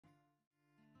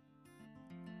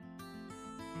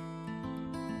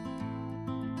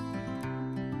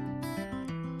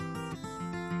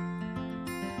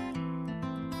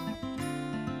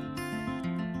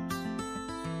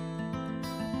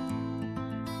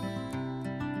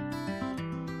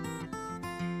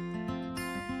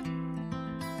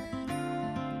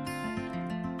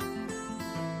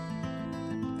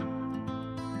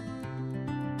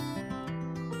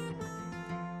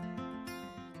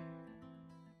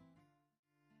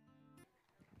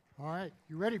All right,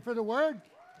 you ready for the word?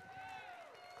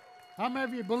 How many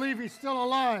of you believe he's still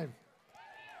alive?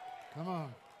 Come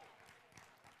on.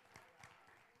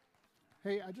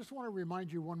 Hey, I just want to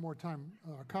remind you one more time.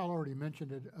 Kyle already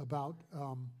mentioned it about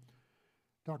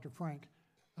Dr. Frank.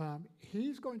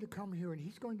 He's going to come here and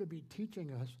he's going to be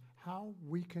teaching us how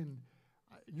we can,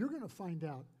 you're going to find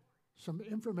out some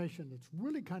information that's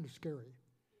really kind of scary,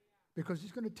 because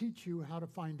he's going to teach you how to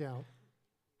find out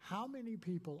how many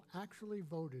people actually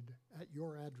voted at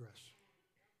your address.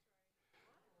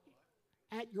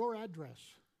 At your address.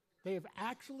 They have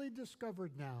actually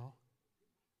discovered now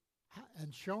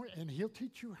and he'll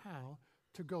teach you how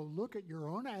to go look at your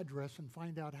own address and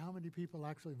find out how many people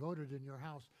actually voted in your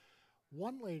house.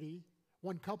 One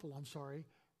couple,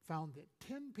 found that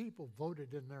 10 people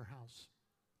voted in their house.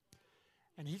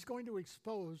 And he's going to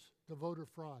expose the voter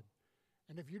fraud.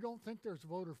 And if you don't think there's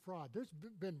voter fraud, there's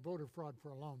been voter fraud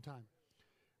for a long time.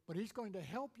 But he's going to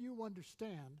help you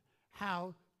understand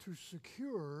how to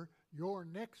secure your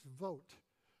next vote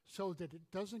so that it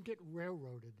doesn't get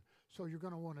railroaded. So you're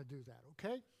going to want to do that,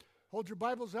 okay? Hold your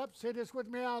Bibles up. Say this with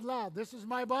me out loud. This is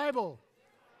my Bible.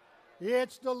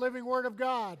 It's the living Word of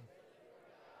God.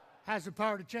 Has the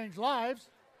power to change lives.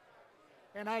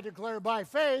 And I declare by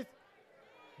faith,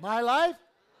 my life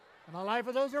and the life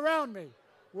of those around me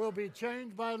will be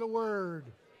changed by the Word.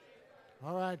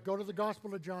 All right, go to the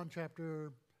Gospel of John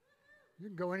chapter. You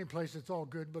can go any place, it's all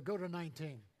good, but go to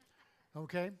 19.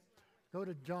 Okay? Go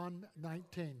to John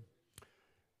 19.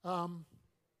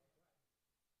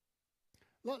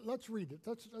 Let's read it.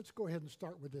 Let's go ahead and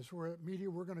start with this. We're at media.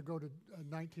 We're going to go to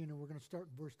 19, and we're going to start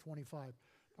in verse 25.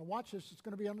 Now watch this. It's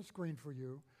going to be on the screen for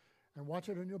you. And watch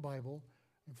it in your Bible.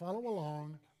 And follow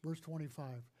along, verse 25.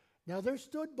 Now there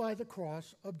stood by the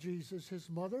cross of Jesus his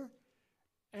mother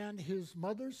and his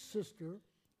mother's sister,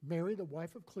 Mary, the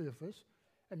wife of Cleophas,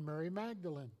 and Mary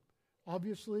Magdalene.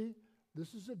 Obviously,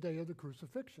 this is the day of the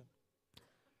crucifixion.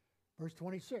 Verse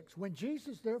 26, when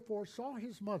Jesus therefore saw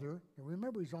his mother, and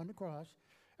remember he's on the cross,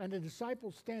 and the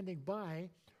disciples standing by,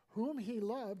 whom he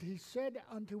loved, he said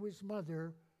unto his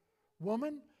mother,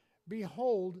 Woman,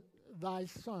 behold thy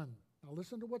son. Now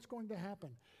listen to what's going to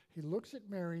happen. He looks at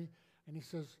Mary and he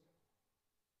says,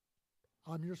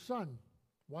 I'm your son.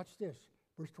 Watch this.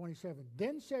 Verse 27.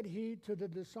 Then said he to the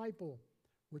disciple,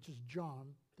 which is John,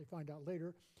 they find out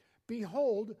later,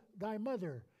 behold thy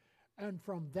mother. And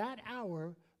from that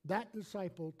hour, that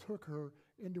disciple took her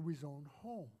into his own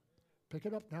home. Pick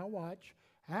it up now, watch.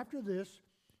 After this,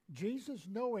 Jesus,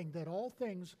 knowing that all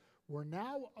things were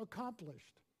now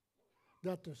accomplished,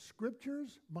 that the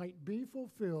scriptures might be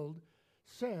fulfilled,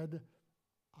 said,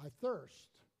 I thirst.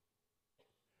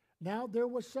 Now there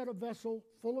was set a vessel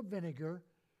full of vinegar,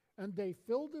 and they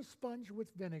filled a sponge with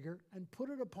vinegar and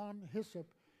put it upon hyssop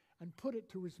and put it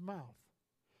to his mouth.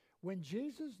 When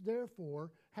Jesus therefore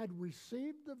had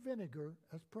received the vinegar,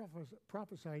 as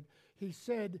prophesied, he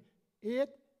said,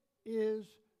 it is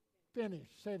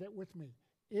finished. Say that with me.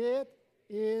 It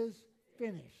is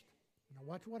finished. Now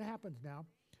watch what happens now.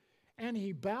 And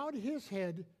he bowed his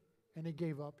head and he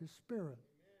gave up his spirit.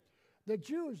 The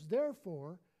Jews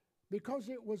therefore, because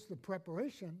it was the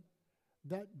preparation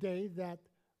that day that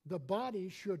the body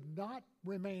should not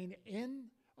remain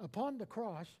upon the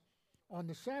cross on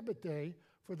the Sabbath day,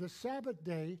 for the Sabbath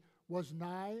day was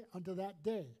nigh unto that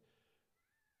day,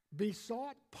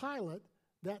 besought Pilate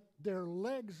that their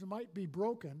legs might be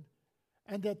broken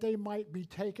and that they might be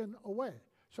taken away.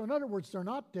 So in other words, they're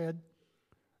not dead.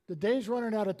 The day's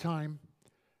running out of time.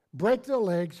 Break their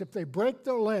legs. If they break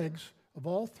their legs, of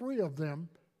all three of them,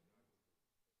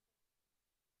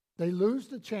 they lose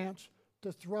the chance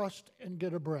to thrust and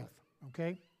get a breath.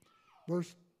 Okay?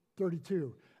 Verse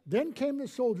 32. Then came the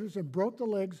soldiers and broke the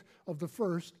legs of the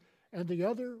first and the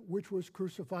other which was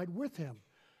crucified with him.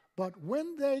 But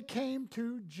when they came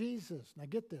to Jesus, now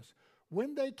get this,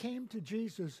 when they came to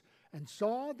Jesus and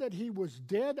saw that he was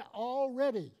dead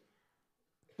already,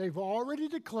 they've already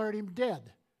declared him dead.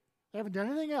 They haven't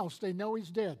done anything else. They know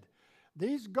he's dead.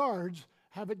 These guards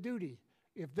have a duty.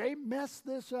 If they mess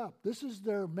this up, this is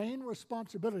their main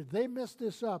responsibility. If they mess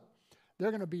this up,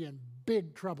 they're going to be in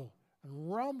big trouble. And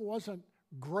Rome wasn't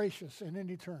gracious in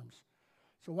any terms.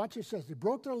 So watch it says. They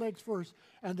broke their legs first,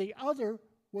 and the other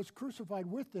was crucified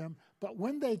with them. But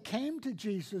when they came to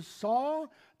Jesus, saw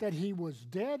that he was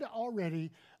dead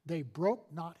already, they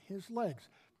broke not his legs,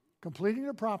 completing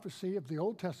the prophecy of the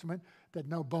Old Testament that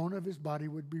no bone of his body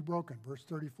would be broken. Verse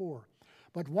 34.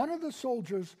 But one of the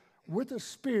soldiers with a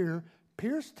spear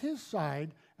pierced his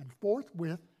side, and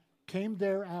forthwith came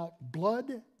there out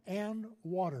blood and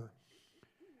water.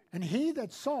 And he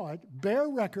that saw it bare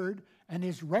record, and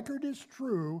his record is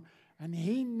true, And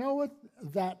he knoweth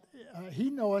that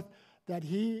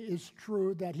he is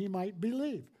true, that he might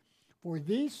believe. For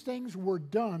these things were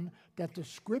done, that the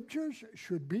scriptures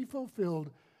should be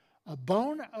fulfilled. A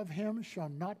bone of him shall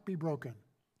not be broken.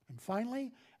 And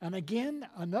finally, and again,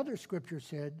 another scripture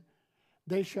said,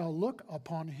 they shall look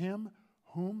upon him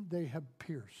whom they have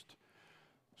pierced.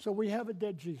 So we have a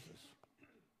dead Jesus.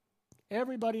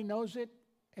 Everybody knows it,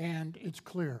 and it's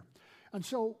clear. And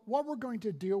so what we're going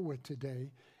to deal with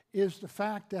today is the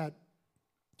fact that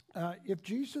if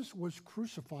Jesus was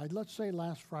crucified, let's say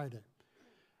last Friday.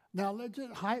 Now, let's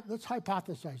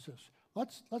hypothesize this.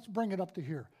 Let's bring it up to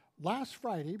here. Last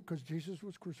Friday, because Jesus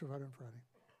was crucified on Friday,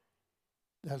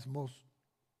 as most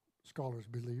scholars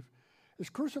believe, is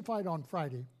crucified on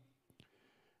Friday,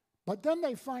 but then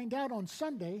they find out on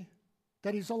Sunday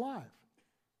that he's alive.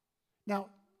 Now,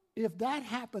 if that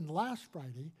happened last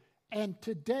Friday, and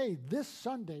today, this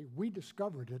Sunday, we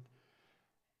discovered it,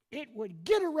 it would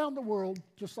get around the world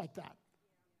just like that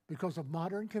because of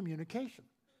modern communication.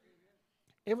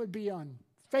 It would be on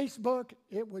Facebook,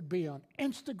 it would be on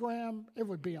Instagram, it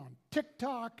would be on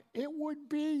TikTok, it would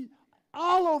be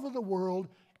all over the world.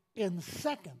 In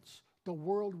seconds, the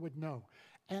world would know.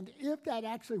 And if that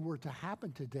actually were to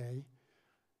happen today,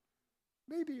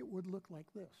 maybe it would look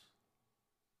like this.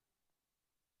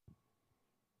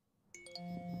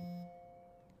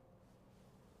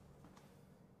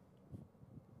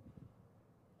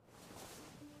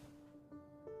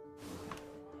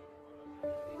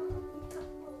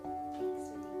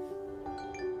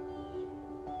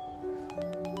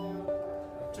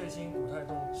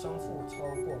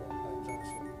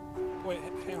 Wait,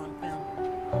 hang on.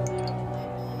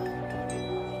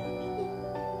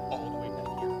 All the way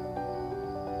down here.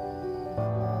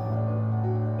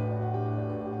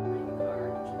 My car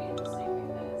should be interesting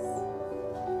because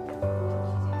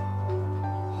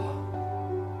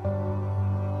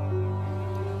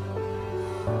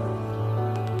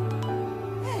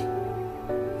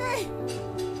Hey!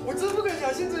 我真不敢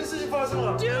相信这件事情发生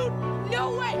了。 Dude,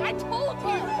 no way! I told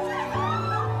you!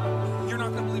 You're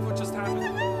not gonna believe what just happened.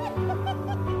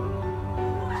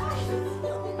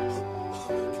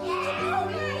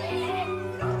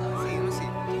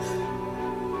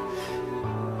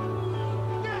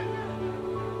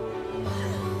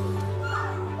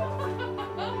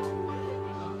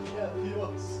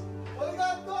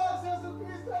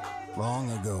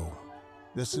 Long ago,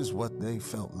 this is what they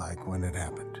felt like when it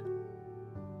happened.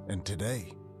 And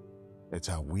today, it's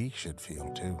how we should feel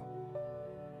too.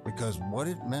 Because what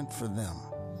it meant for them,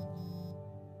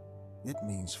 it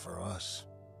means for us.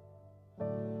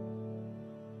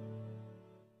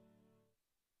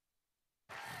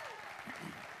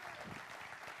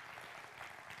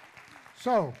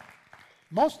 So,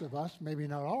 most of us, maybe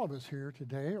not all of us here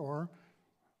today or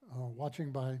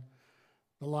watching by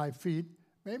the live feed,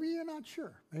 maybe you're not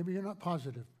sure. Maybe you're not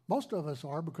positive. Most of us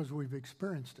are because we've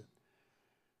experienced it.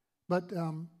 But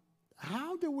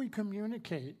how do we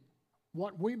communicate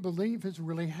what we believe has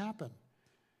really happened?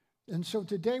 And so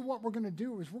today what we're going to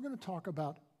do is we're going to talk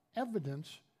about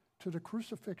evidence to the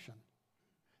crucifixion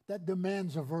that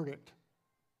demands a verdict,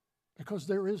 because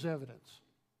there is evidence.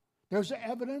 There's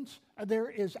evidence, and there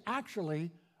is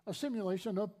actually a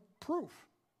simulation of proof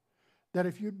that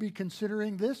if you'd be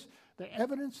considering this, the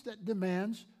evidence that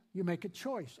demands you make a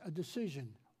choice, a decision.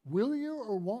 Will you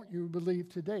or won't you believe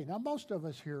today? Now, most of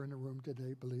us here in the room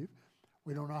today believe.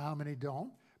 We don't know how many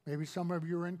don't. Maybe some of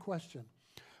you are in question.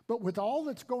 But with all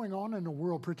that's going on in the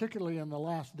world, particularly in the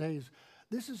last days,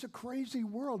 this is a crazy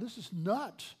world. This is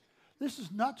nuts. This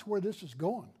is nuts where this is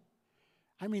going.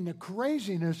 I mean, the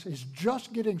craziness is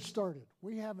just getting started.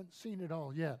 We haven't seen it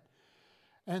all yet.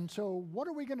 And so what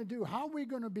are we going to do? How are we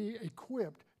going to be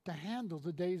equipped to handle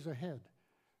the days ahead?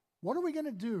 What are we going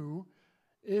to do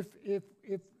if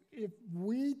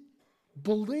we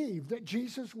believe that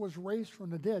Jesus was raised from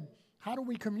the dead? How do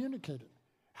we communicate it?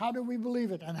 How do we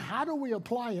believe it? And how do we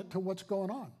apply it to what's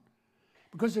going on?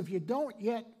 Because if you don't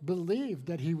yet believe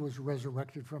that he was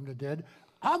resurrected from the dead,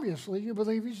 obviously you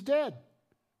believe he's dead.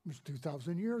 It was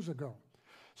 2,000 years ago.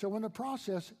 So in the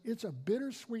process, it's a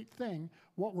bittersweet thing,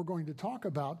 what we're going to talk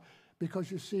about,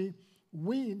 because you see,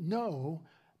 we know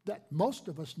that most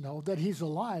of us know that he's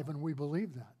alive, and we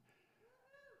believe that.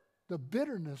 The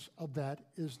bitterness of that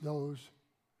is those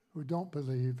who don't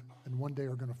believe and one day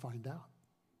are going to find out.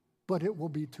 But it will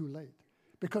be too late,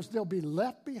 because they'll be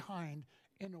left behind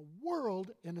in a world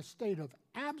in a state of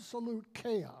absolute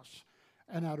chaos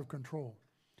and out of control.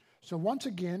 So once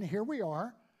again, here we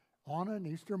are on an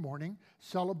Easter morning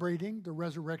celebrating the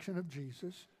resurrection of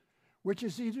Jesus, which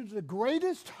is either the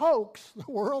greatest hoax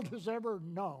the world has ever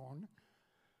known,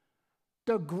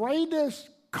 the greatest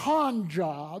con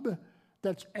job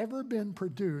that's ever been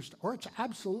produced, or it's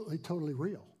absolutely totally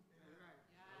real.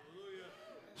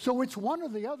 So it's one or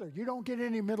the other. You don't get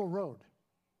any middle road.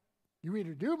 You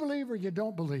either do believe or you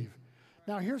don't believe.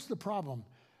 Now, here's the problem.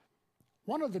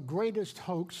 One of the greatest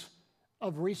hoax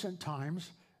of recent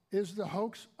times is the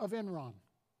hoax of Enron.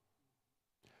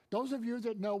 Those of you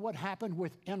that know what happened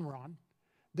with Enron,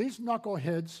 these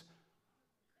knuckleheads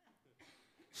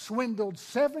swindled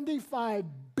 $75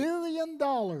 billion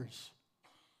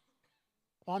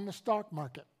on the stock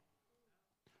market.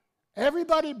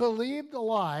 Everybody believed the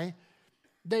lie.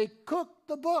 They cooked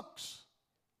the books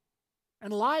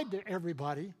and lied to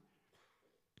everybody.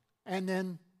 And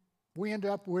then we end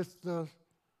up with the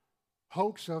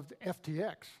hoax of the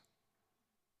FTX.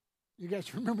 You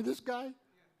guys remember this guy?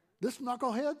 This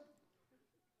knucklehead?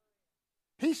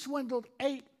 He swindled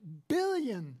 $8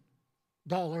 billion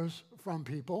from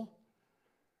people,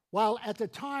 while at the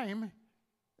time,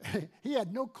 he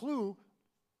had no clue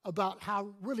about how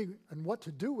really and what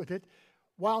to do with it.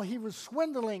 While he was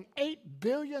swindling $8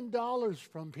 billion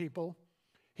from people,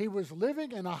 he was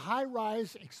living in a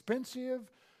high-rise, expensive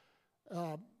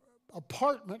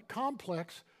apartment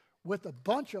complex with a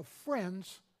bunch of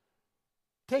friends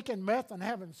taking meth and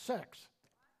having sex.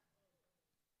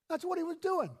 That's what he was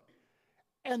doing.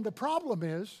 And the problem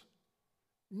is,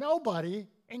 nobody,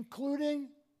 including,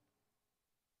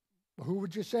 who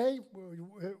would you say?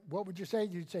 What would you say?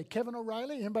 You'd say Kevin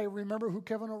O'Reilly? Anybody remember who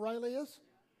Kevin O'Reilly is?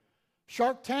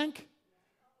 Shark Tank?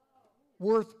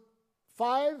 Worth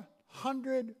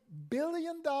 $500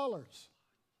 billion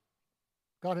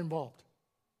got involved.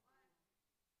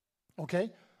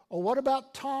 Okay? Or what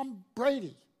about Tom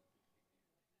Brady,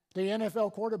 the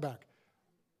NFL quarterback?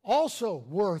 Also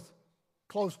worth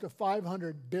close to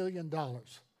 $500 billion.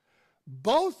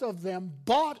 Both of them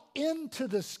bought into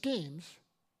the schemes,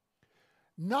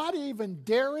 not even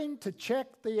daring to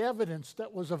check the evidence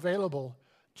that was available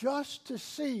just to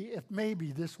see if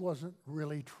maybe this wasn't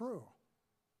really true.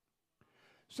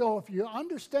 So if you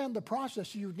understand the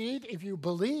process you need, if you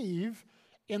believe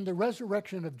in the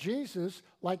resurrection of Jesus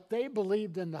like they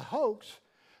believed in the hoax,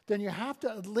 then you have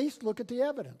to at least look at the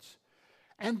evidence.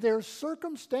 And there's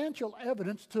circumstantial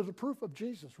evidence to the proof of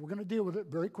Jesus. We're going to deal with it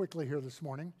very quickly here this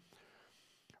morning.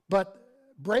 But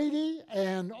Brady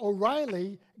and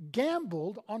O'Reilly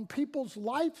gambled on people's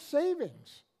life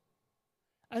savings.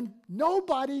 And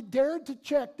nobody dared to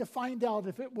check to find out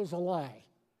if it was a lie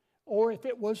or if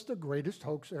it was the greatest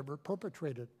hoax ever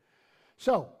perpetrated.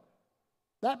 So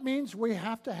that means we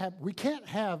can't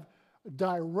have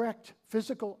direct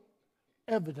physical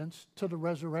evidence to the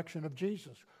resurrection of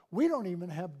Jesus. We don't even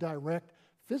have direct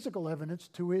physical evidence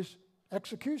to his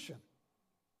execution.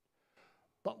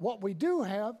 But what we do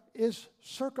have is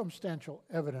circumstantial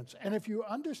evidence. And if you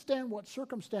understand what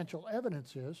circumstantial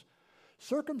evidence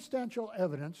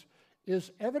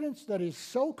is evidence that is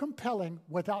so compelling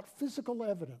without physical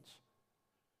evidence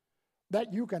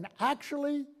that you can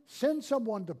actually send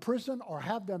someone to prison or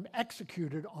have them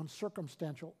executed on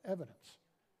circumstantial evidence.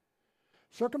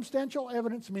 Circumstantial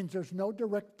evidence means there's no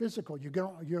direct physical. You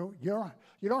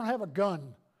don't have a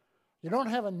gun. You don't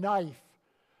have a knife.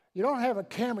 You don't have a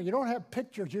camera. You don't have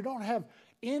pictures. You don't have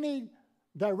any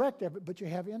direct evidence, but you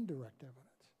have indirect evidence.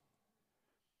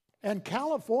 And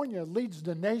California leads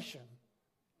the nation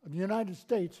of the United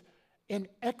States in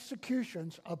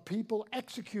executions of people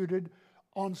executed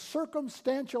on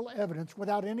circumstantial evidence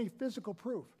without any physical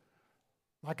proof.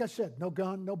 Like I said, no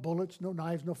gun, no bullets, no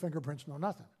knives, no fingerprints, no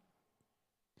nothing.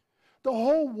 The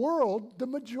whole world, the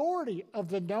majority of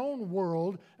the known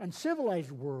world and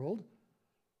civilized world,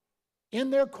 in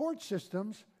their court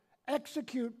systems,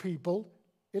 execute people,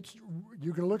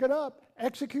 you can look it up,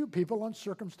 execute people on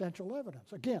circumstantial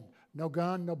evidence. Again, no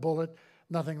gun, no bullet,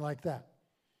 nothing like that.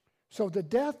 So the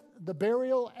death, the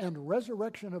burial, and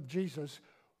resurrection of Jesus,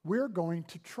 we're going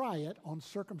to try it on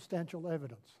circumstantial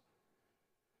evidence.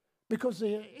 Because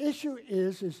the issue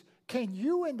is can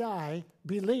you and I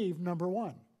believe, number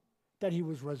one, that he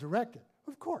was resurrected?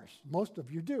 Of course, most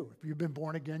of you do. If you've been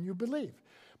born again, you believe.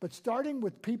 But starting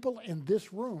with people in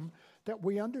this room that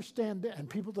we understand, and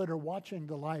people that are watching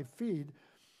the live feed,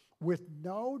 with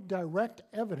no direct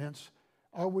evidence,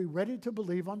 are we ready to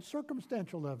believe on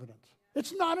circumstantial evidence?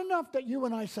 It's not enough that you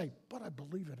and I say, but I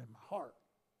believe it in my heart.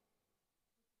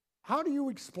 How do you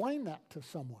explain that to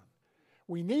someone?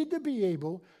 We need to be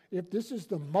able, if this is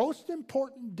the most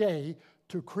important day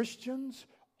to Christians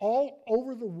all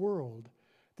over the world,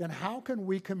 then how can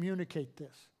we communicate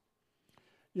this?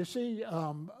 You see,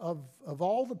 of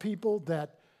all the people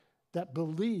that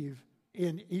believe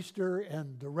in Easter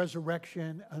and the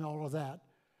resurrection and all of that,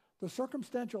 The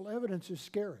circumstantial evidence is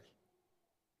scary.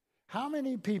 How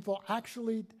many people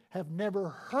actually have never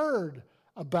heard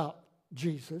about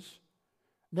Jesus,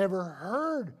 never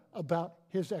heard about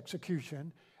his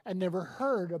execution, and never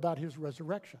heard about his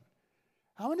resurrection?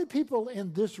 How many people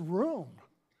in this room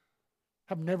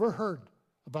have never heard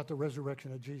about the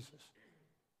resurrection of Jesus?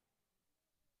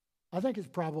 I think it's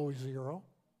probably zero.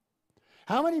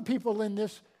 How many people in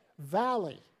this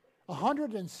valley,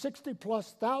 160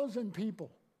 plus thousand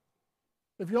people,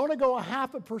 if you only go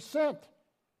 0.5%,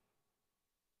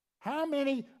 how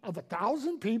many of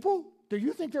 1,000 people, do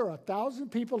you think there are 1,000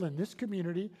 people in this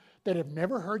community that have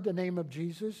never heard the name of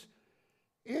Jesus?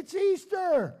 It's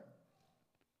Easter.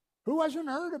 Who hasn't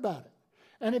heard about it?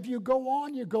 And if you go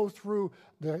on, you go through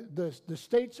the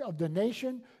states of the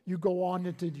nation, you go on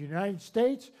into the United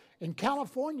States. In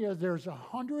California, there's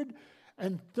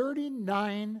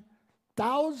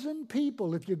 139,000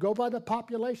 people, if you go by the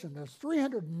population. There's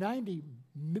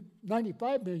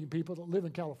 395 million people that live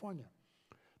in California.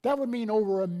 That would mean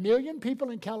over 1 million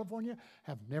people in California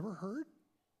have never heard.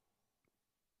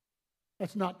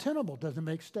 That's not tenable, doesn't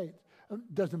make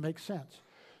sense.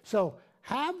 So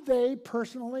have they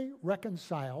personally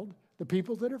reconciled, the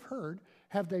people that have heard,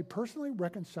 have they personally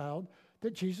reconciled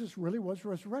that Jesus really was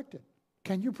resurrected?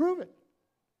 Can you prove it?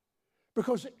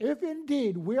 Because if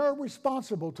indeed we are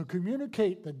responsible to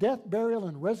communicate the death, burial,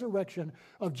 and resurrection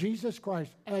of Jesus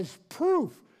Christ as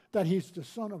proof that he's the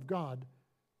Son of God,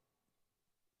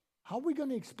 how are we going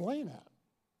to explain that?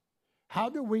 How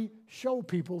do we show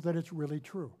people that it's really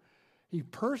true? He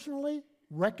personally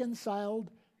reconciled.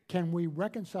 Can we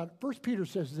reconcile? 1 Peter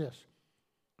says this,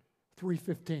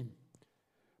 3:15.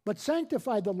 But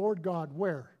sanctify the Lord God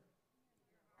where?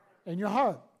 In your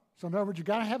heart. So in other words, you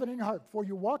got to have it in your heart. Before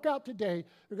you walk out today,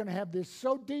 you're going to have this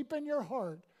so deep in your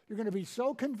heart, you're going to be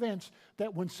so convinced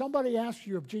that when somebody asks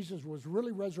you if Jesus was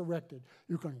really resurrected,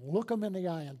 you can look them in the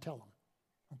eye and tell them.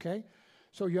 Okay?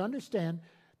 So you understand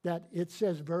that it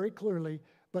says very clearly,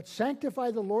 but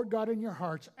sanctify the Lord God in your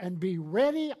hearts and be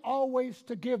ready always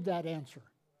to give that answer.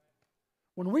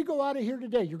 When we go out of here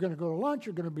today, you're going to go to lunch,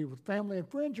 you're going to be with family and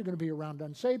friends, you're going to be around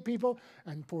unsaved people,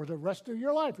 and for the rest of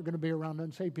your life, you're going to be around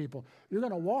unsaved people. You're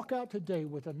going to walk out today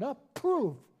with enough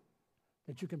proof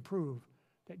that you can prove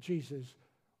that Jesus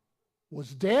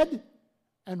was dead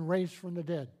and raised from the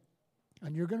dead.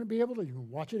 And you're going to be able to, you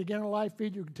can watch it again on a live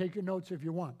feed, you can take your notes if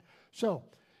you want. So,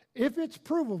 if it's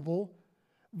provable,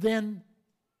 then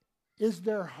is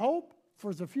there hope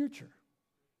for the future?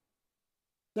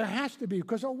 There has to be,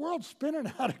 because our world's spinning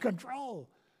out of control.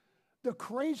 The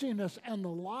craziness and the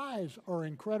lies are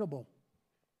incredible.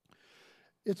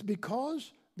 It's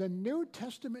because the New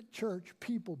Testament church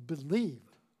people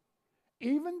believed,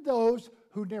 even those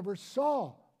who never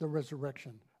saw the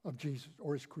resurrection of Jesus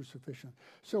or his crucifixion.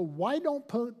 So why don't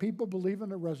people believe in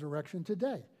the resurrection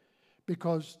today?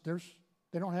 Because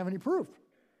they don't have any proof.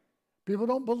 People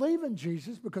don't believe in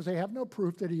Jesus because they have no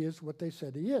proof that he is what they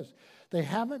said he is. They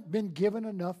haven't been given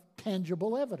enough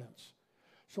tangible evidence.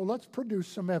 So let's produce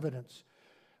some evidence.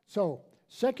 So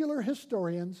secular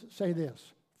historians say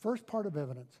this. First part of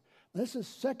evidence. This is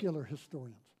secular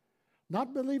historians,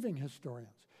 not believing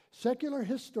historians. Secular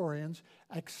historians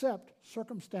accept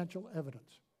circumstantial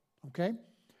evidence, okay,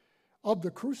 of the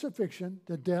crucifixion,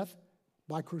 the death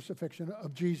by crucifixion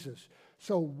of Jesus.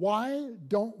 So why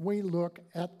don't we look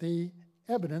at the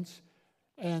evidence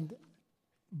and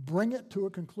bring it to a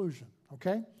conclusion,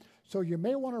 okay? So you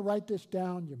may want to write this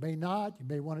down, you may not, you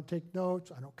may want to take notes,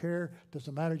 I don't care,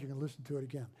 doesn't matter, you can listen to it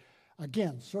again.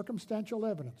 Again, circumstantial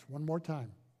evidence, one more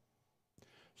time.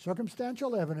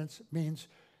 Circumstantial evidence means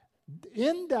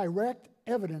indirect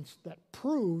evidence that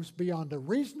proves beyond a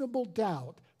reasonable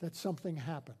doubt that something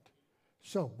happened.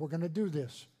 So we're going to do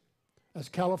this as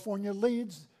California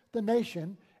leads the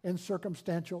nation in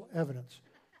circumstantial evidence.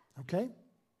 Okay?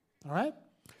 All right?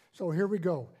 So here we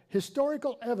go.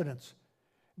 Historical evidence.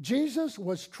 Jesus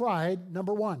was tried,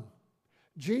 number one.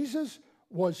 Jesus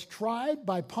was tried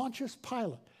by Pontius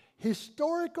Pilate.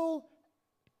 Historical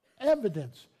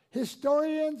evidence.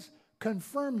 Historians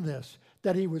confirm this,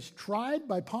 that he was tried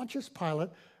by Pontius Pilate,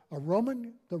 the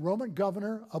Roman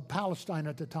governor of Palestine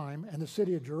at the time and the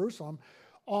city of Jerusalem,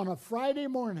 on a Friday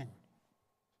morning,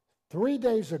 3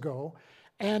 days ago,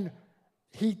 and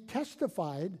he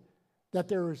testified that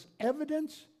there is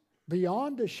evidence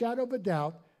beyond a shadow of a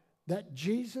doubt that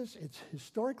Jesus, it's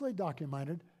historically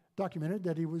documented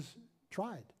that he was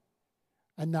tried.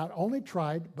 And not only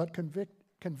tried, but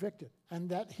convicted, and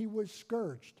that he was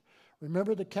scourged.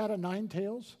 Remember the cat of nine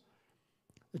tails?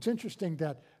 It's interesting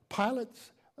that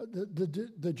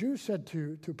the Jews said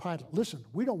to Pilate, listen,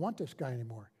 we don't want this guy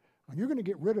anymore. And you're going to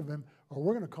get rid of him, or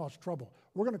we're going to cause trouble.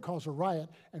 We're going to cause a riot.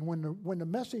 And when the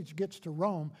message gets to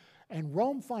Rome, and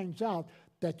Rome finds out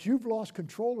that you've lost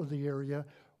control of the area,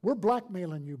 we're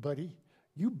blackmailing you, buddy.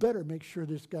 You better make sure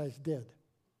this guy's dead.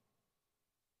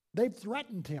 They've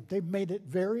threatened him. They've made it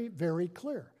very, very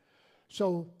clear.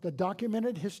 So the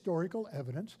documented historical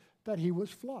evidence that he was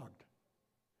flogged.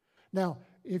 Now,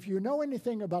 if you know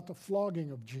anything about the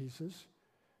flogging of Jesus,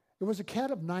 it was a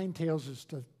cat of nine tails, as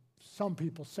to some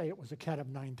people say it was a cat of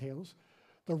nine tails.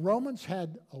 The Romans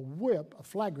had a whip, a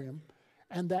flagrum,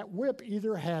 and that whip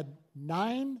either had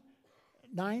nine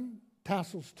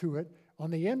tassels to it.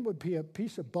 On the end would be a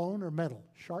piece of bone or metal,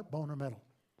 sharp bone or metal.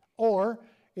 Or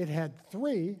it had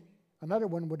three, another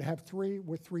one would have three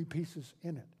with three pieces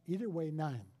in it. Either way,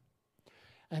 9.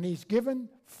 And he's given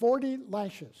 40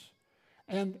 lashes.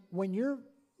 And when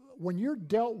you're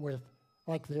dealt with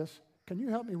like this, can you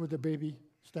help me with the baby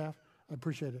staff? I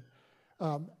appreciate it.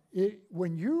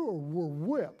 When you were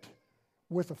whipped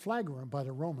with a flagrum by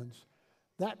the Romans,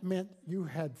 that meant you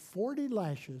had 40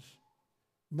 lashes,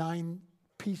 9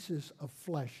 pieces of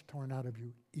flesh torn out of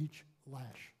you, each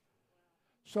lash.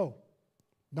 So,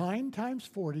 9 times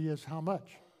 40 is how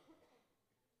much?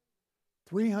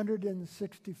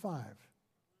 365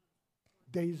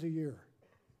 days a year.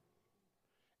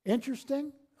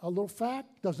 Interesting, a little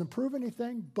fact, doesn't prove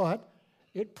anything, but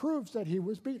it proves that he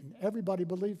was beaten. Everybody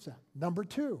believes that. Number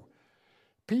 2,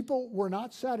 people were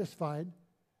not satisfied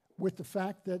with the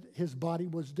fact that his body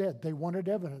was dead. They wanted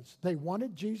evidence. They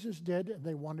wanted Jesus dead, and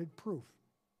they wanted proof.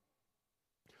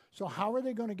 So how are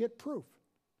they going to get proof?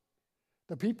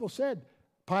 The people said,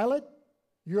 Pilate,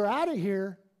 you're out of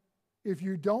here if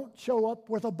you don't show up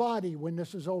with a body when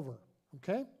this is over.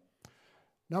 Okay?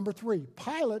 Number 3,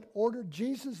 Pilate ordered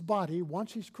Jesus' body,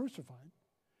 once he's crucified,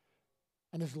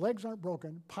 and his legs aren't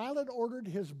broken, Pilate ordered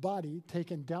his body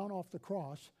taken down off the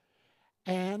cross,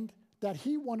 and that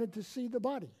he wanted to see the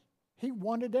body. He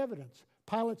wanted evidence.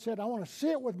 Pilate said, I want to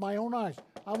see it with my own eyes.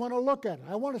 I want to look at it.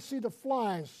 I want to see the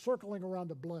flies circling around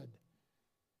the blood.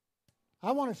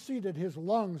 I want to see that his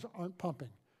lungs aren't pumping.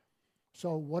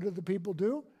 So what did the people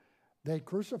do? They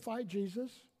crucify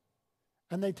Jesus,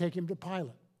 and they take him to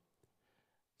Pilate.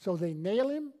 So they nail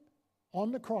him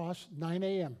on the cross 9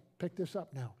 a.m. Pick this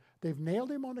up now. They've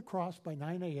nailed him on the cross by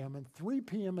 9 a.m., and 3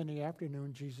 p.m. in the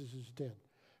afternoon, Jesus is dead.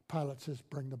 Pilate says,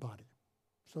 bring the body.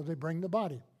 So they bring the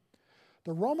body.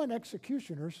 The Roman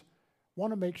executioners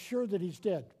want to make sure that he's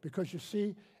dead, because you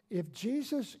see, if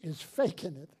Jesus is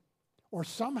faking it or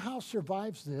somehow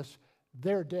survives this,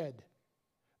 they're dead.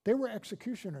 They were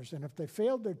executioners, and if they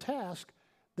failed their task,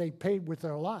 they paid with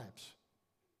their lives.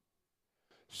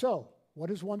 So, what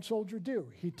does one soldier do?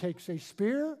 He takes a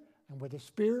spear, and with a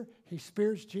spear, he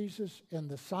spears Jesus in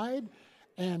the side,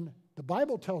 and the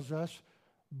Bible tells us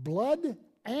blood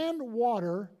and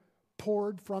water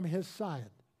poured from his side.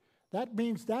 That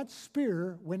means that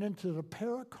spear went into the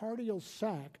pericardial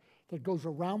sac that goes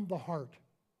around the heart.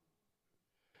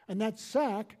 And that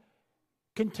sac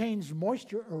contains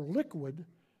moisture or liquid,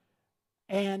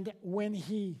 and when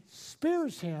he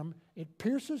spears him, it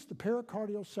pierces the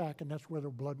pericardial sac, and that's where the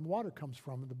blood and water comes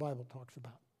from, and the Bible talks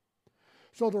about.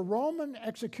 So the Roman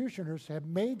executioners have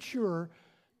made sure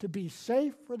to be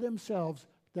safe for themselves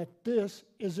that this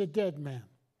is a dead man.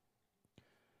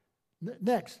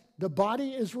 Next, the body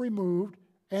is removed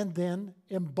and then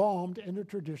embalmed in a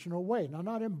traditional way. Now,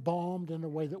 not embalmed in the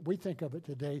way that we think of it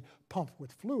today, pumped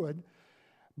with fluid,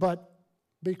 but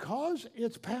because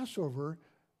it's Passover,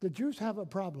 the Jews have a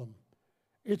problem.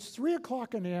 It's 3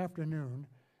 o'clock in the afternoon,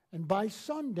 and by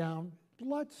sundown,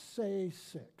 let's say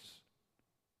 6.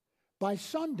 By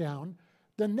sundown,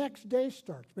 the next day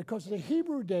starts, because the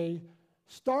Hebrew day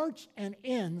starts and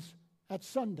ends at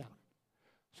sundown.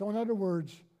 So in other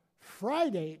words,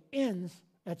 Friday ends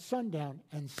at sundown,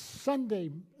 and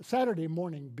Saturday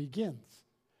morning begins.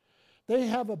 They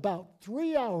have about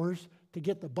 3 hours to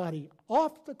get the body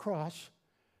off the cross,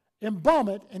 embalm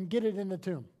it, and get it in the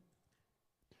tomb.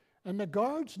 And the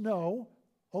guards know,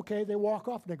 okay, they walk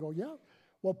off and they go, yeah.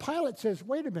 Well, Pilate says,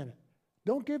 wait a minute,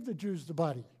 don't give the Jews the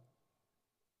body.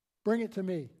 Bring it to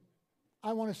me.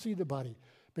 I want to see the body.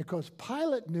 Because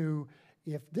Pilate knew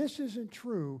if this isn't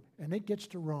true and it gets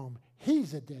to Rome,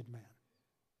 he's a dead man.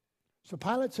 So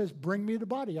Pilate says, bring me the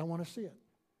body. I want to see it.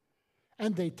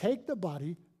 And they take the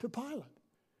body to Pilate.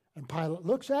 And Pilate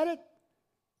looks at it.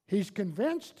 He's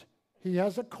convinced he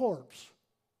has a corpse.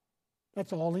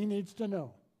 That's all he needs to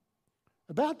know.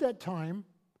 About that time,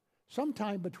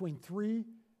 sometime between 3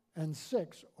 and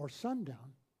 6 or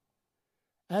sundown,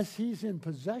 as he's in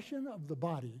possession of the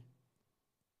body,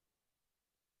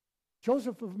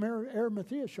 Joseph of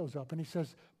Arimathea shows up and he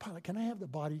says, Pilate, can I have the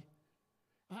body?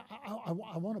 I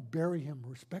want to bury him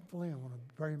respectfully. I want to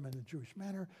bury him in the Jewish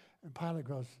manner. And Pilate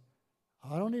goes,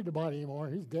 I don't need the body anymore.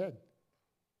 He's dead.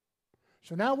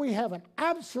 So now we have an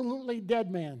absolutely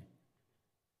dead man.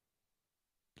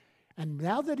 And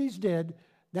now that he's dead,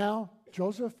 now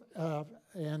Joseph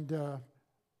and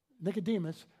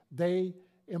Nicodemus, they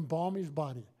embalm his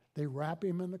body. They wrap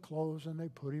him in the clothes and they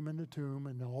put him in the tomb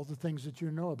and all the things that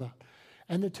you know about.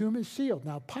 And the tomb is sealed.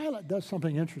 Now Pilate does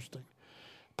something interesting.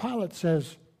 Pilate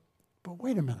says, but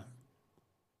wait a minute.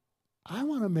 I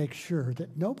want to make sure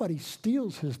that nobody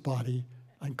steals his body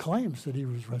and claims that he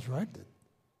was resurrected.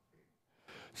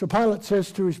 So Pilate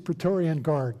says to his Praetorian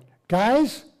guard,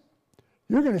 guys,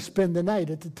 you're going to spend the night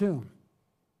at the tomb.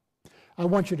 I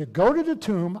want you to go to the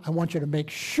tomb. I want you to make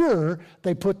sure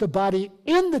they put the body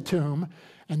in the tomb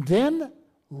and then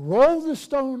roll the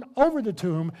stone over the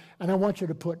tomb, and I want you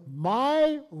to put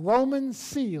my Roman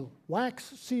seal, wax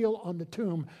seal on the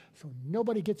tomb so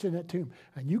nobody gets in that tomb.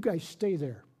 And you guys stay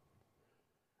there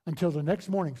until the next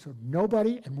morning. So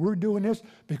nobody, and we're doing this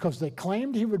because they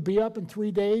claimed he would be up in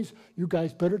 3 days. You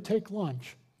guys better take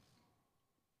lunch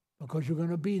because you're going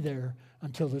to be there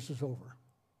until this is over.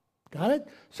 Got it?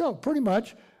 So pretty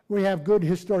much we have good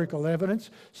historical evidence.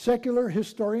 Secular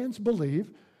historians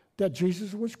believe that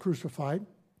Jesus was crucified.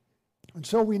 And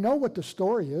so we know what the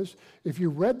story is. If you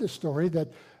read the story,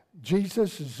 that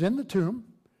Jesus is in the tomb,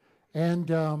 and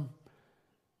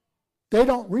they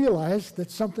don't realize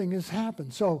that something has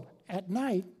happened. So at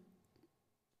night,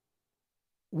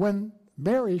 when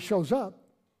Mary shows up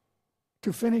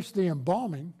to finish the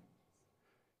embalming,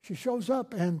 she shows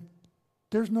up and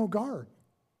there's no guard.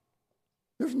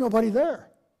 There's nobody there.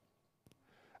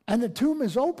 And the tomb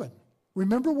is open.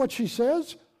 Remember what she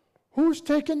says? Who's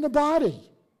taking the body?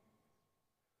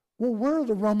 Well, where are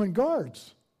the Roman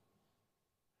guards?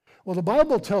 Well, the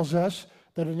Bible tells us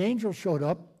that an angel showed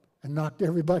up and knocked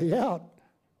everybody out.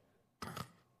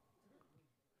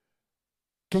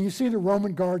 Can you see the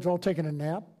Roman guards all taking a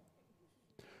nap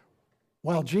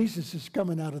while Jesus is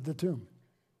coming out of the tomb?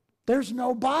 There's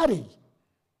no body.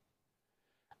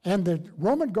 And the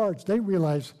Roman guards, they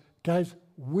realize, guys,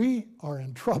 we are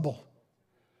in trouble.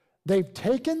 They've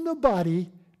taken the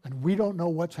body and we don't know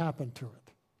what's happened to it.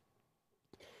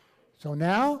 So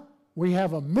now we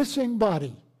have a missing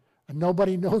body and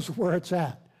nobody knows where it's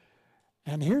at.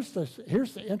 And here's the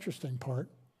interesting part,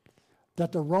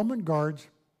 that the Roman guards,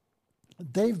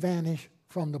 they vanish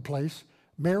from the place.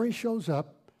 Mary shows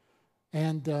up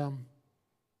and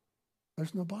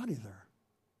there's no body there.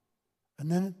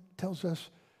 And then it tells us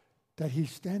that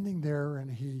he's standing there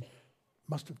and he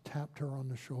must have tapped her on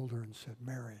the shoulder and said,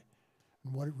 Mary.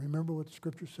 And remember what the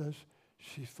scripture says?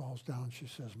 She falls down and she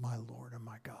says, my Lord and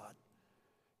my God.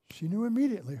 She knew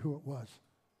immediately who it was.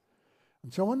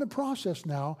 And so in the process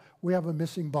now, we have a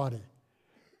missing body.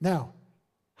 Now,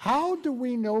 how do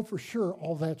we know for sure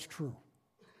all that's true?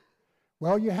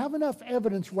 Well, you have enough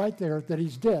evidence right there that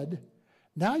he's dead.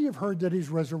 Now you've heard that he's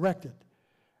resurrected.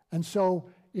 And so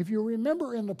if you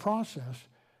remember in the process,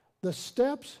 the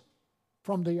steps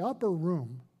from the upper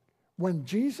room, when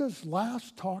Jesus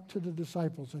last talked to the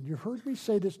disciples, and you've heard me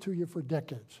say this to you for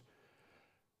decades,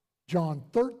 John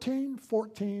 13,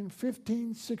 14,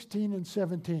 15, 16, and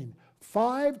 17,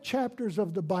 5 chapters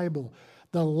of the Bible,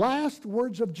 the last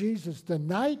words of Jesus, the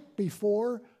night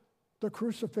before the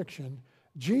crucifixion,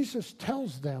 Jesus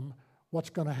tells them what's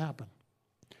going to happen.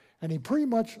 And he pretty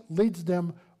much leads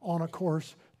them on a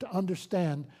course to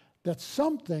understand that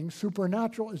something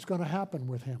supernatural is going to happen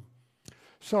with him.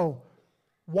 So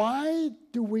why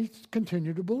do we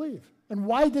continue to believe? And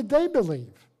why did they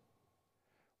believe?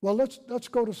 Well, let's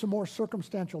go to some more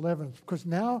circumstantial evidence, because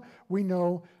now we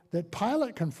know that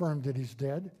Pilate confirmed that he's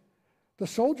dead. The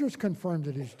soldiers confirmed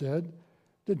that he's dead.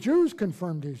 The Jews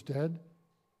confirmed he's dead.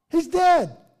 He's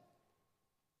dead.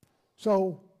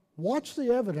 So watch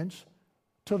the evidence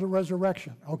to the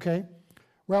resurrection, okay?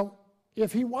 Well,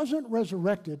 if he wasn't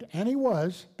resurrected, and he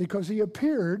was, because he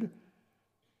appeared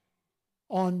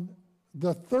on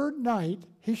the third night,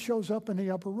 he shows up in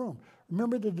the upper room.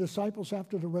 Remember the disciples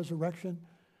after the resurrection?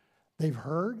 They've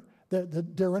heard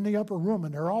that they're in the upper room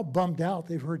and they're all bummed out.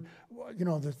 They've heard,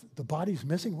 the body's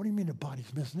missing. What do you mean the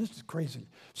body's missing? This is crazy.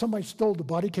 Somebody stole the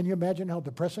body. Can you imagine how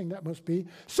depressing that must be?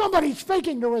 Somebody's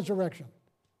faking the resurrection.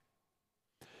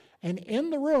 And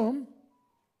in the room,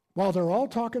 while they're all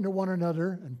talking to one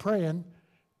another and praying,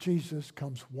 Jesus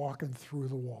comes walking through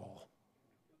the wall.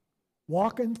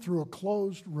 Walking through a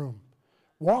closed room.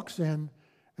 Walks in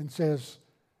and says,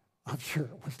 I'm sure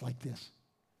it was like this.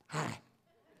 Hi.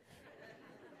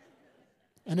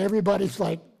 And everybody's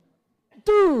like,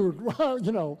 dude,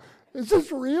 well, is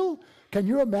this real? Can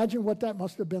you imagine what that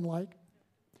must have been like?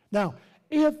 Now,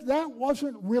 if that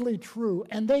wasn't really true,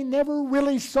 and they never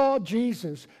really saw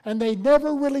Jesus, and they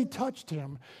never really touched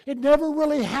him, it never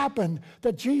really happened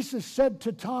that Jesus said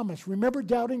to Thomas, remember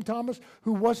doubting Thomas,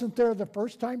 who wasn't there the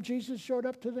first time Jesus showed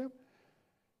up to them?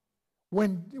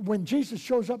 When Jesus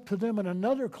shows up to them in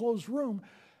another closed room,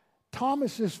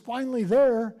 Thomas is finally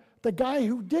there, the guy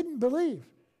who didn't believe.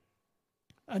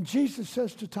 And Jesus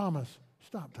says to Thomas,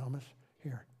 stop, Thomas,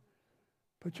 here,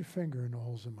 put your finger in the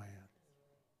holes in my hand.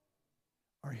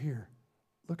 Or here,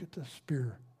 look at the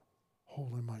spear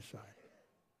hole in my side.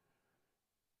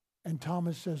 And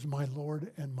Thomas says, my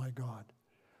Lord and my God.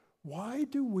 Why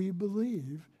do we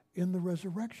believe in the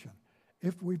resurrection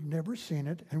if we've never seen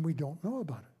it and we don't know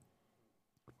about it?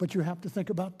 But you have to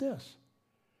think about this.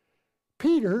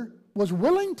 Peter was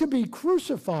willing to be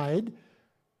crucified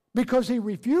because he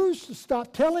refused to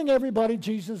stop telling everybody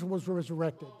Jesus was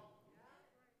resurrected.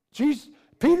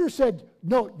 Peter said,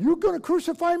 no, you're going to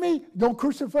crucify me? Don't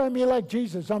crucify me like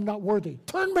Jesus. I'm not worthy.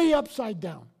 Turn me upside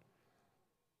down.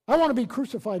 I want to be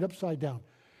crucified upside down.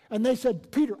 And they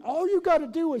said, Peter, all you got to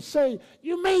do is say,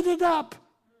 you made it up.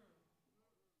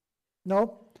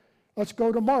 No, let's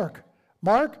go to Mark.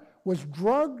 Mark was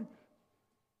dragged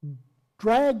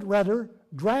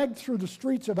through the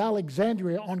streets of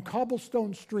Alexandria on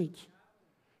cobblestone streets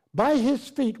by his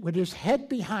feet with his head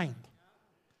behind,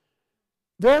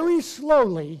 very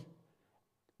slowly,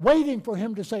 waiting for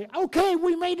him to say, okay,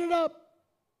 we made it up.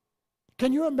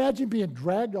 Can you imagine being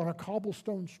dragged on a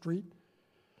cobblestone street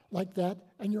like that,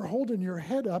 and you're holding your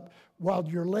head up while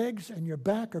your legs and your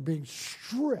back are being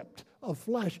stripped of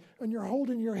flesh, and you're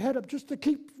holding your head up just to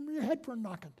keep your head from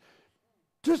knocking.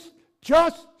 Just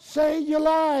say you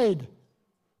lied.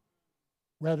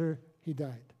 Rather, he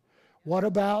died. What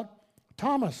about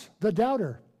Thomas, the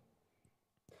doubter?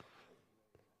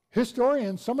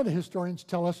 Some of the historians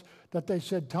tell us that they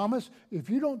said, Thomas, if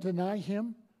you don't deny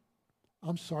him,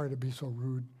 I'm sorry to be so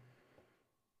rude,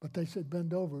 but they said,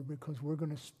 bend over because we're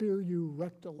going to spear you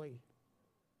rectally.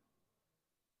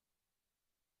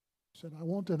 He said, I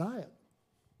won't deny it.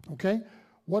 Okay?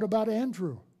 What about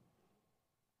Andrew?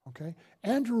 Okay?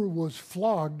 Andrew was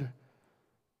flogged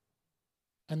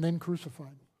and then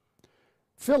crucified.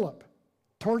 Philip,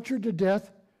 tortured to death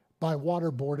by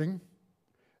waterboarding.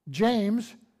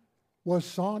 James was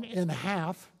sawn in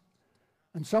half,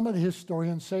 and some of the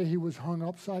historians say he was hung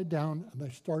upside down and they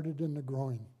started in the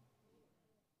groin.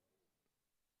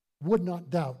 Would not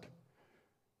doubt.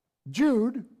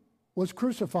 Jude was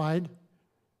crucified,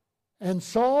 and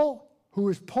Saul, who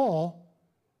is Paul,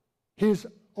 his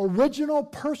original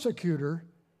persecutor,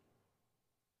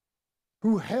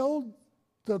 who held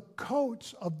the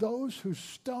coats of those who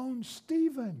stoned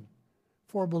Stephen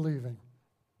for believing.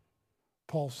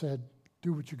 Paul said,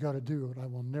 do what you got to do, and I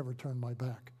will never turn my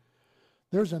back.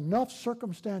 There's enough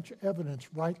circumstantial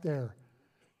evidence right there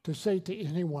to say to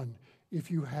anyone, if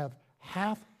you have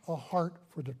half a heart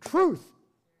for the truth,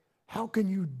 how can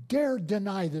you dare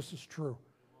deny this is true?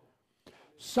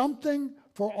 Something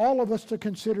for all of us to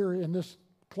consider in this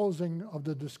closing of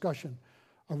the discussion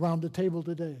around the table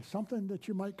today. Something that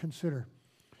you might consider.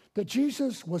 That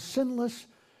Jesus was sinless,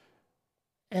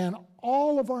 and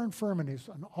all of our infirmities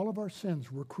and all of our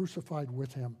sins were crucified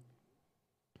with him.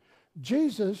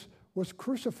 Jesus was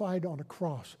crucified on a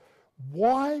cross.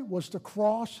 Why was the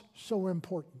cross so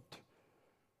important?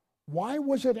 Why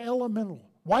was it elemental?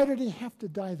 Why did he have to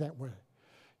die that way?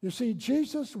 You see,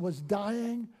 Jesus was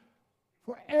dying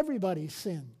for everybody's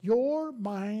sin. Your,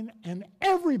 mine, and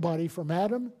everybody from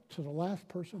Adam to the last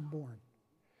person born.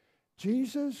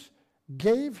 Jesus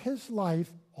gave his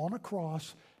life on a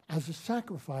cross as a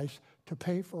sacrifice to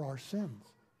pay for our sins.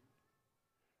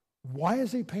 Why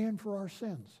is he paying for our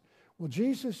sins? Well,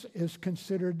 Jesus is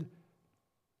considered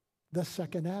the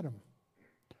second Adam.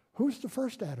 Who's the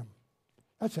first Adam?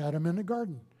 That's Adam in the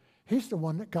garden. He's the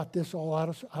one that got this all out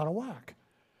of whack.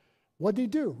 What did he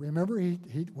do? Remember,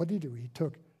 what did he do? He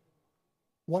took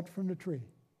what from the tree?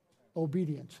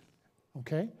 Obedience.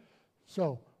 Okay?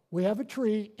 So, we have a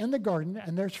tree in the garden,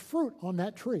 and there's fruit on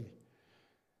that tree.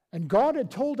 And God had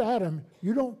told Adam,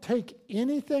 you don't take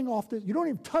anything off this, you don't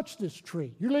even touch this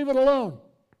tree. You leave it alone.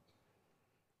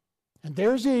 And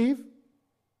there's Eve.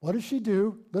 What does she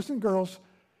do? Listen, girls.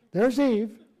 There's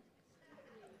Eve.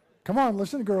 Come on,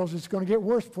 listen, girls. It's going to get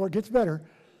worse before it gets better.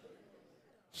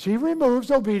 She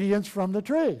removes obedience from the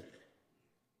tree.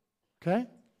 Okay?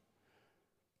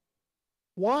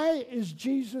 Why is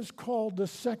Jesus called the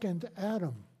second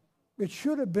Adam? It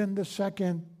should have been the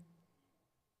second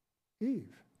Eve.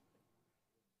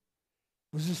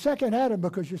 It was the second Adam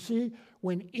because, you see,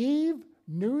 when Eve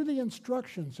knew the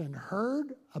instructions and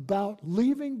heard about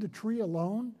leaving the tree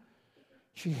alone,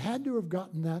 She had to have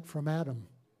gotten that from Adam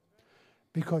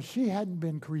because she hadn't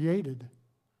been created.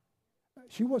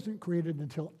 She wasn't created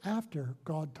until after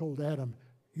God told Adam,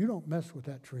 you don't mess with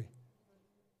that tree.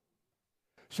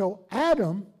 So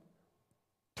Adam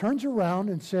turns around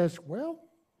and says, well,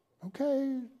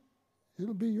 okay,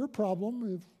 it'll be your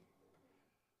problem.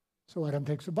 So Adam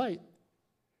takes a bite.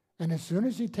 And as soon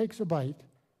as he takes a bite,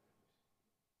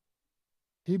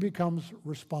 he becomes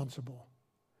responsible.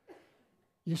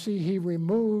 You see, he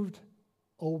removed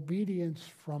obedience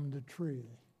from the tree.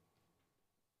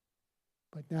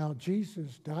 But now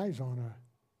Jesus dies on a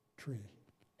tree.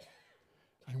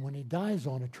 And when he dies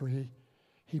on a tree,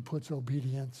 he puts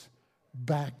obedience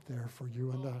back there for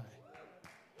you and I.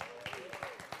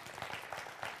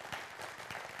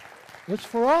 It's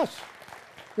for us.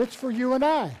 It's for you and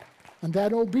I. And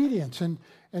that obedience. And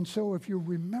so if you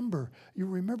remember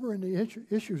in the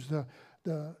issues, do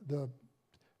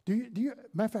you,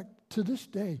 matter of fact, to this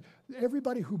day,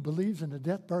 everybody who believes in the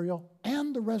death, burial,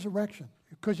 and the resurrection,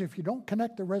 because if you don't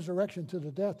connect the resurrection to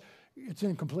the death, it's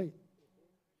incomplete.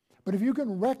 But if you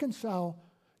can reconcile,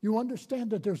 you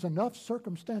understand that there's enough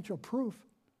circumstantial proof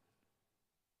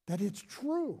that it's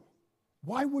true.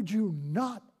 Why would you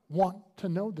not want to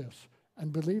know this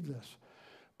and believe this?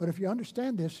 But if you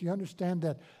understand this, you understand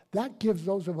that that gives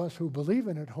those of us who believe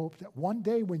in it hope that one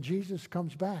day when Jesus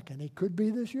comes back, and he could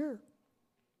be this year,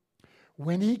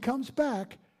 when he comes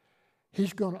back,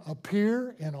 he's going to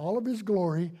appear in all of his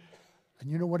glory,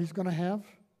 and you know what he's going to have?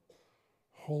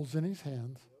 Holes in his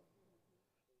hands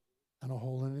and a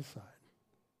hole in his side.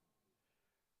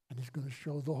 And he's going to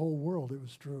show the whole world it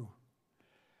was true.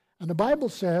 And the Bible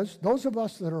says, those of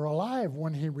us that are alive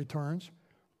when he returns,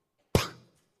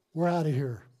 we're out of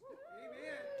here.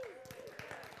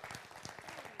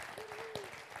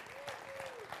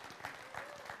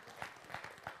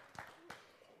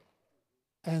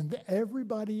 And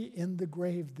everybody in the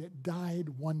grave that died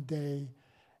one day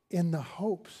in the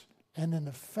hopes and in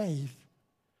the faith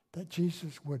that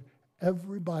Jesus would,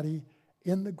 everybody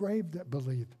in the grave that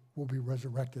believed will be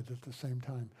resurrected at the same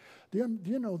time. Do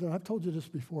you know that, I've told you this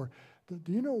before,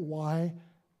 do you know why,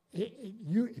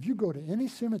 if you go to any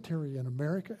cemetery in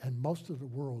America and most of the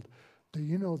world, do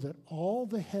you know that all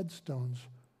the headstones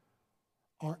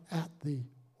are at the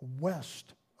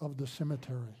west of the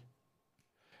cemetery?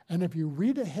 And if you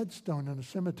read a headstone in a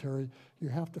cemetery, you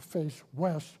have to face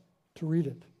west to read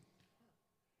it.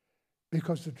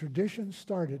 Because the tradition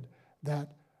started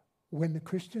that when the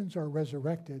Christians are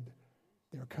resurrected,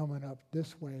 they're coming up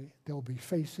this way. They'll be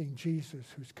facing Jesus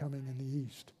who's coming in the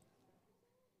east.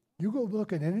 You go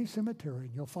look at any cemetery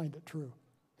and you'll find it true.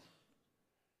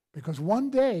 Because one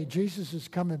day Jesus is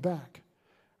coming back.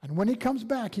 And when he comes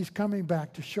back, he's coming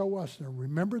back to show us. Now,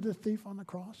 remember the thief on the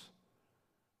cross?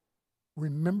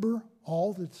 Remember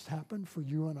all that's happened for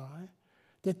you and I?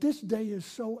 That this day is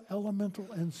so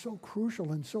elemental and so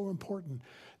crucial and so important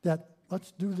that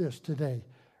let's do this today.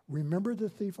 Remember the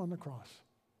thief on the cross.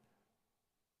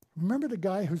 Remember the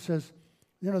guy who says,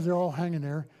 you know, they're all hanging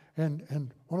there,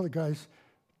 and one of the guys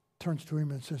turns to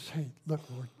him and says, hey, look,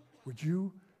 Lord, would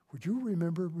you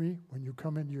remember me when you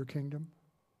come into your kingdom?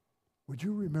 Would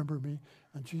you remember me?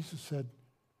 And Jesus said,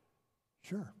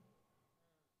 sure.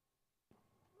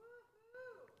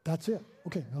 That's it.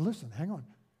 Okay, now listen, hang on.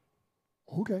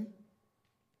 Okay,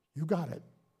 you got it.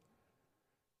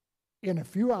 In a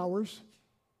few hours,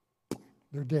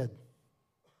 they're dead.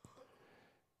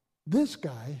 This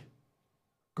guy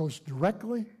goes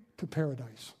directly to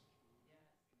paradise.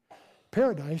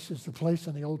 Paradise is the place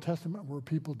in the Old Testament where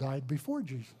people died before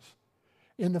Jesus,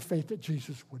 in the faith that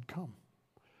Jesus would come.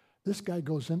 This guy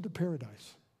goes into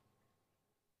paradise.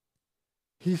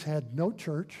 He's had no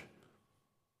church.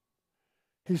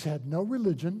 He's had no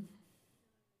religion.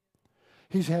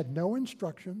 He's had no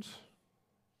instructions.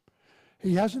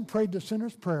 He hasn't prayed the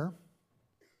sinner's prayer.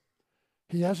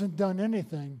 He hasn't done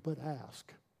anything but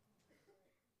ask.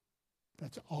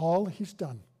 That's all he's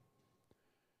done.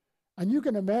 And you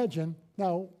can imagine,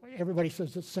 now everybody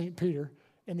says it's St. Peter.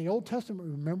 In the Old Testament,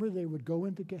 remember they would go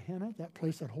into Gehenna, that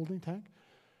place, that holding tank?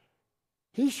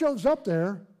 He shows up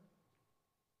there,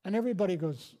 and everybody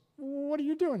goes, what are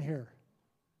you doing here?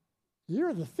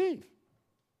 You're the thief.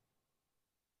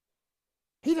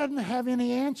 He doesn't have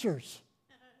any answers.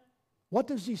 What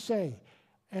does he say?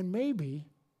 And maybe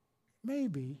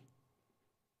it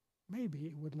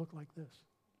would look like this.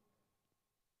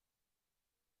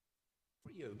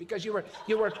 For you, because you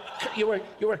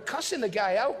were cussing the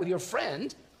guy out with your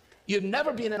friend. You'd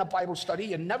never been in a Bible study.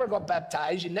 You never got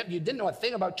baptized. You didn't know a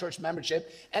thing about church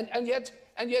membership, and yet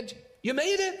you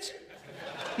made it.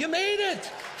 You made it.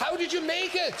 How did you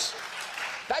make it?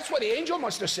 That's what the angel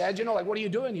must have said. You know, like, what are you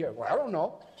doing here? Well, I don't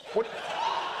know. What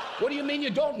do you mean you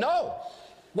don't know?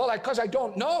 Well, because I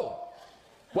don't know.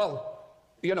 Well,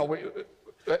 you know,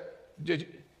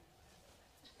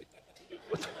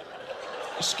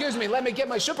 excuse me, let me get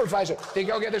my supervisor. They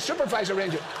go get the supervisor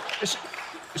ranger.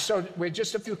 So, wait,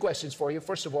 just a few questions for you.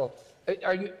 First of all,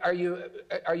 are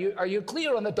you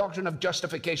clear on the doctrine of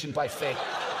justification by faith?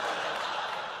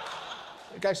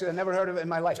 The guy said, I never heard of it in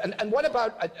my life. And what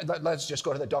about, let's just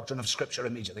go to the doctrine of Scripture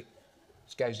immediately.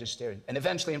 This guy's just staring. And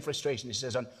eventually, in frustration, he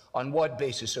says, on what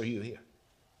basis are you here?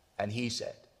 And he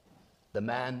said, the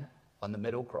man on the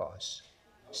middle cross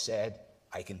said,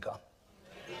 I can come.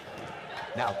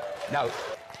 Now,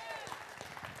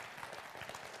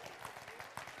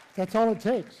 That's all it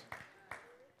takes.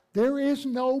 There is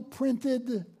no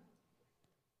printed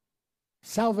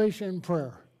salvation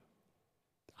prayer.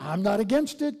 I'm not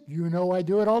against it. You know I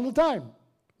do it all the time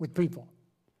with people.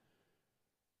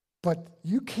 But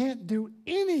you can't do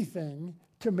anything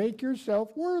to make yourself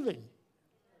worthy.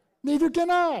 Neither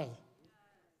can I.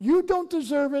 You don't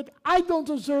deserve it. I don't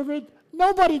deserve it.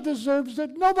 Nobody deserves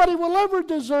it. Nobody will ever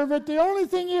deserve it. The only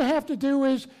thing you have to do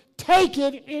is take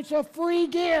it. It's a free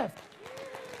gift.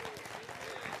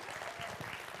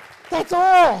 That's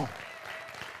all.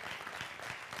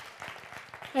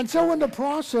 And so in the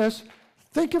process,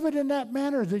 think of it in that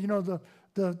manner, that, you know,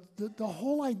 the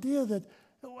whole idea that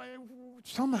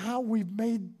somehow we've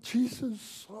made Jesus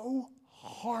so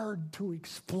hard to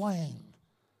explain.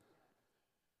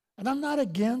 And I'm not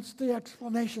against the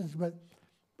explanations, but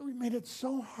we made it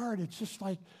so hard. It's just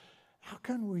like, how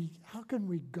can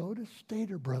we go to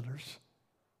Stater Brothers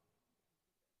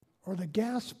or the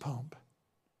gas pump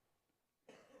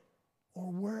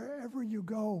or wherever you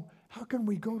go? How can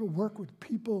we go to work with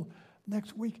people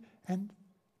next week and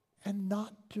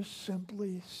not just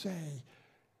simply say,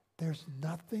 there's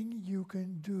nothing you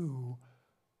can do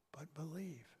but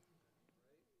believe?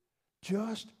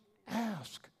 Just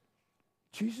ask.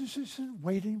 Jesus isn't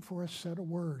waiting for a set of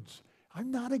words.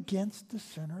 I'm not against the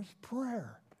sinner's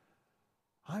prayer.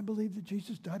 I believe that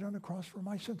Jesus died on the cross for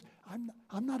my sins.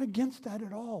 I'm not against that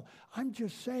at all. I'm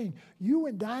just saying, you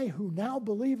and I who now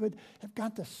believe it have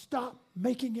got to stop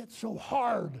making it so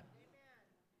hard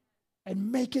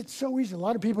and make it so easy. A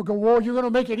lot of people go, well, you're going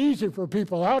to make it easy for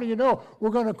people. How do you know? We're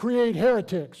going to create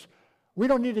heretics. We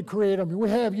don't need to create them. We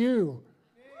have you.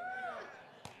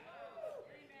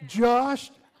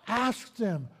 Just ask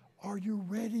them, are you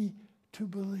ready to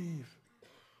believe?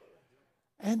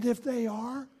 And if they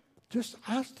are, just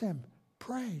ask them,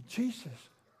 pray, Jesus,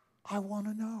 I want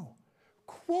to know.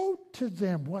 Quote to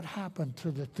them what happened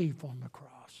to the thief on the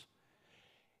cross.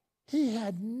 He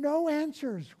had no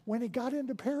answers when he got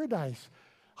into paradise.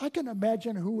 I can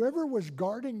imagine whoever was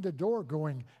guarding the door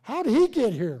going, how did he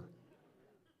get here?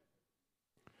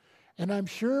 And I'm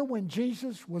sure when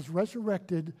Jesus was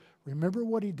resurrected, remember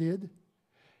what he did?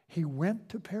 He went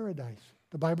to paradise.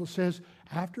 The Bible says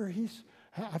after he's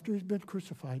been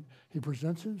crucified, he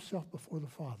presents himself before the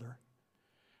Father.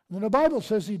 And then the Bible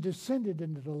says he descended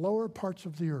into the lower parts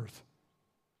of the earth.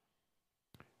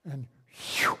 And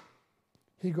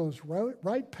he goes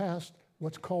right past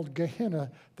what's called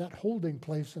Gehenna, that holding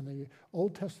place in the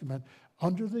Old Testament,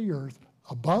 under the earth,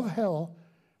 above hell,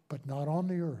 but not on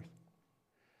the earth.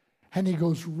 And he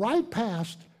goes right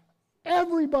past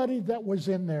everybody that was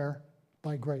in there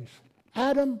by grace.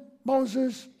 Adam,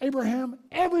 Moses, Abraham,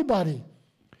 everybody.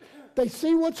 They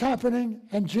see what's happening,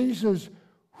 and Jesus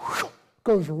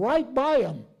goes right by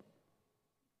them.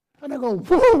 And I go,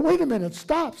 whoa, wait a minute,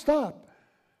 stop.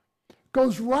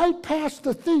 Goes right past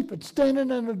the thief that's standing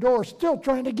in the door, still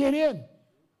trying to get in.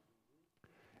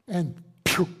 And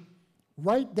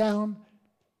right down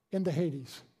into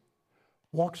Hades.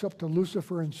 Walks up to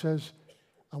Lucifer and says,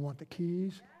 I want the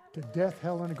keys to death,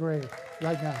 hell, and the grave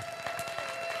right now.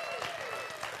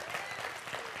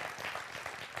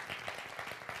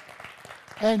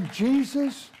 And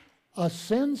Jesus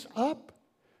ascends up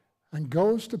and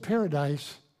goes to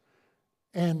paradise,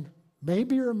 and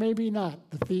maybe or maybe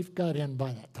not, the thief got in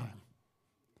by that time.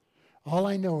 All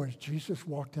I know is Jesus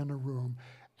walked in a room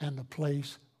and the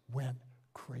place went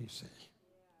crazy.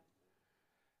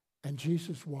 And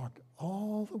Jesus walked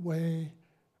all the way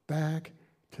back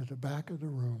to the back of the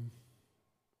room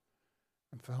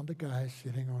and found a guy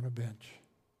sitting on a bench.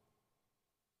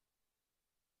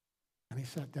 And he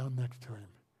sat down next to him.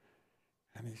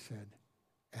 And he said,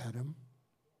 Adam,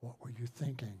 what were you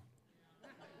thinking?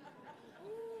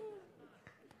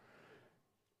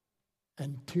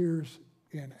 And tears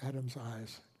in Adam's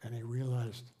eyes. And he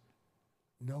realized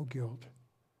no guilt,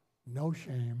 no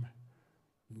shame,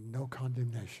 no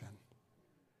condemnation.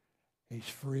 He's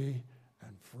free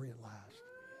and free at last.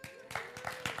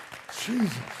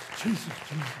 Jesus, Jesus,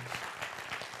 Jesus.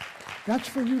 That's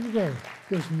for you today.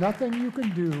 There's nothing you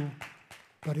can do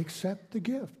but accept the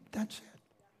gift. That's it.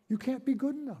 You can't be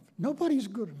good enough. Nobody's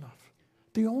good enough.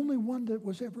 The only one that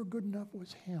was ever good enough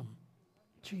was him,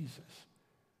 Jesus.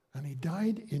 And he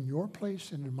died in your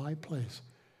place and in my place.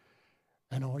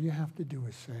 And all you have to do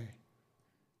is say,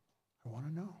 I want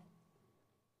to know.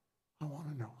 I want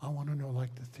to know. I want to know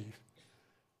like the thief.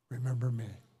 Remember me.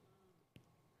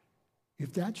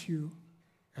 If that's you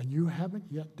and you haven't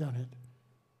yet done it,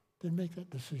 then make that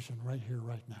decision right here,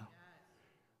 right now.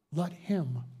 Let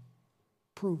him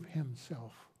prove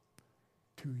himself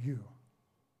to you,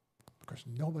 because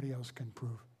nobody else can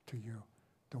prove to you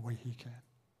the way he can.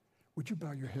 Would you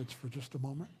bow your heads for just a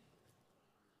moment?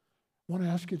 I want to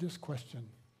ask you this question.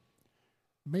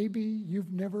 Maybe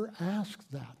you've never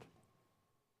asked that,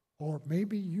 or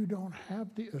maybe you don't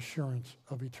have the assurance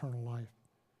of eternal life.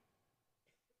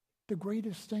 The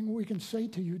greatest thing we can say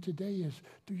to you today is,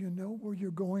 do you know where you're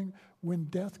going when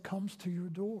death comes to your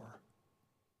door?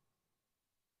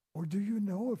 Or do you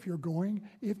know if you're going,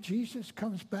 if Jesus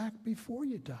comes back before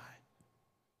you die?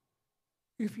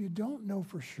 If you don't know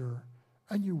for sure,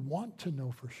 and you want to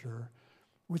know for sure,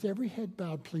 with every head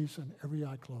bowed, please, and every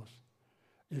eye closed.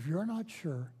 If you're not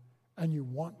sure and you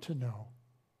want to know,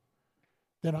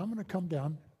 then I'm going to come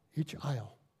down each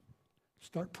aisle.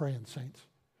 Start praying, saints.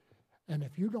 And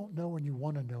if you don't know and you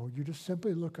want to know, you just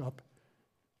simply look up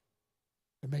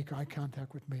and make eye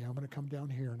contact with me. I'm going to come down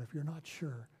here. And if you're not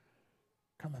sure,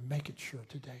 come and make it sure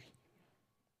today.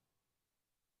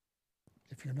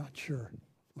 If you're not sure,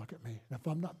 look at me. And if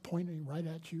I'm not pointing right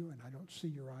at you and I don't see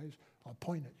your eyes, I'll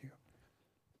point at you.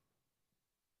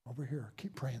 Over here.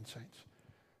 Keep praying, saints.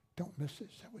 Don't miss it.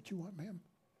 Is that what you want, ma'am?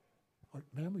 Or,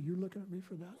 ma'am, are you looking at me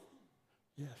for that?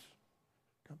 Yes.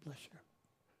 God bless you.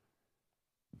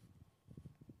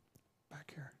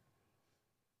 Back here.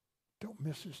 Don't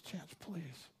miss this chance,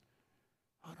 please.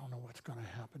 I don't know what's going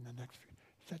to happen the next few.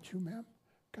 Is that you, ma'am?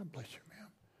 God bless you, ma'am.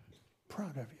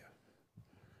 Proud of you.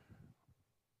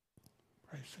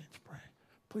 Pray, saints, pray.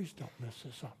 Please don't miss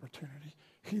this opportunity.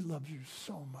 He loves you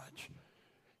so much.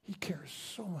 He cares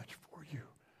so much for you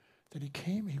that he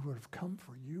came, he would have come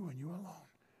for you and you alone.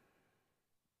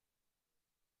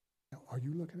 Now, are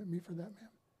you looking at me for that,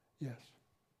 ma'am? Yes.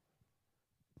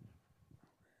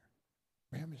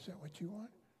 Ma'am, is that what you want?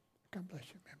 God bless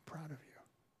you, ma'am. Proud of you.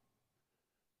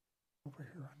 Over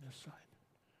here on this side.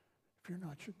 If you're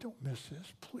not sure, don't miss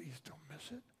this. Please don't miss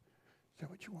it. Is that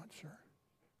what you want, sir?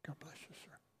 God bless you,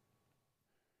 sir.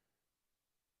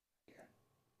 Here.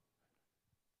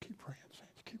 Keep praying,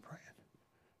 saints. Keep praying.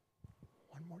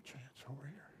 One more chance over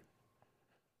here.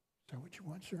 Is that what you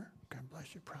want, sir? God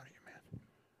bless you. Proud of you, man.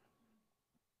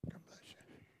 God bless you.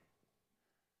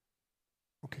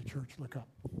 Okay, church, look up.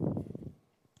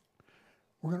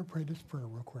 We're going to pray this prayer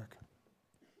real quick.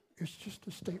 It's just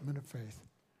a statement of faith.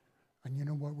 And you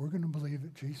know what? We're going to believe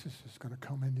that Jesus is going to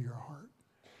come into your heart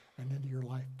and into your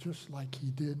life just like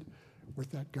he did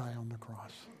with that guy on the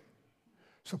cross.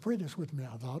 So pray this with me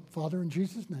out loud. Father, in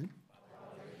Jesus' name,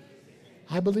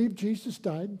 I believe Jesus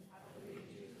died.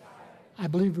 I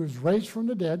believe he was raised from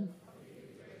the dead.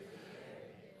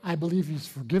 I believe he's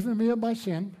forgiven me of my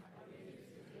sin.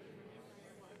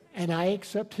 And I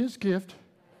accept his gift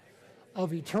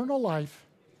of eternal life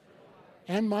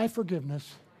and my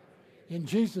forgiveness. In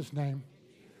Jesus' name,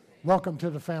 welcome to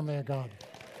the family of God.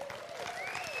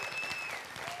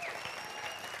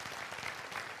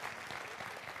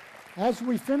 As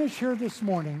we finish here this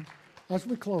morning, as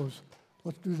we close,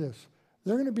 let's do this.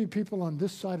 There are going to be people on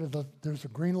this side of there's a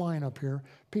green line up here,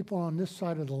 people on this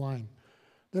side of the line.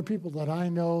 They're people that I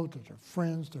know, that are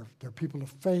friends, they're people of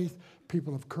faith,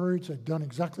 people of courage. They've done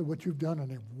exactly what you've done and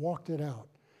they've walked it out.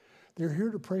 They're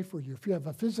here to pray for you. If you have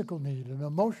a physical need, an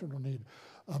emotional need,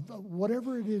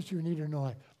 whatever it is you need in your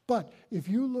life. But if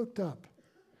you looked up,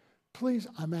 please,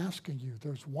 I'm asking you,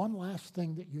 there's one last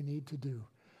thing that you need to do.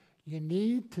 You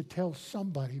need to tell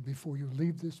somebody before you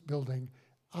leave this building,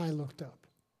 I looked up.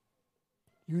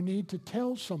 You need to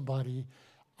tell somebody,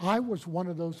 I was one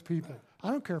of those people.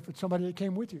 I don't care if it's somebody that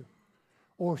came with you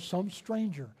or some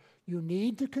stranger. You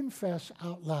need to confess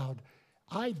out loud,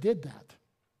 I did that.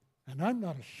 And I'm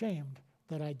not ashamed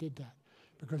that I did that.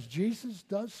 Because Jesus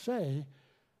does say,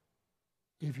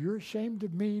 if you're ashamed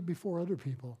of me before other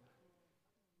people,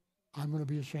 I'm going to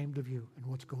be ashamed of you and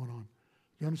what's going on.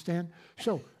 You understand?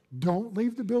 So don't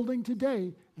leave the building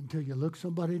today until you look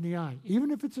somebody in the eye. Even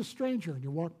if it's a stranger and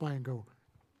you walk by and go,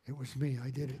 it was me,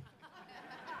 I did it.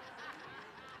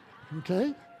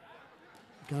 Okay?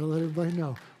 Got to let everybody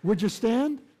know. Would you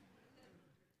stand?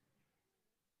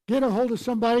 get a hold of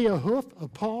somebody, a hoof, a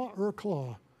paw, or a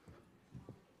claw.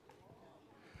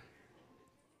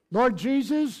 Lord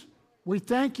Jesus, we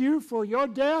thank you for your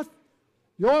death,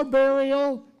 your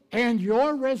burial, and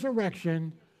your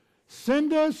resurrection.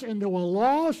 Send us into a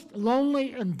lost,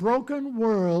 lonely, and broken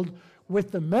world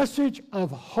with the message of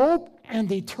hope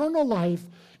and eternal life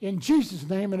in Jesus'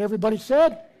 name. And everybody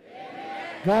said, Amen.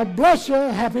 God bless you.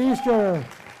 Happy Easter.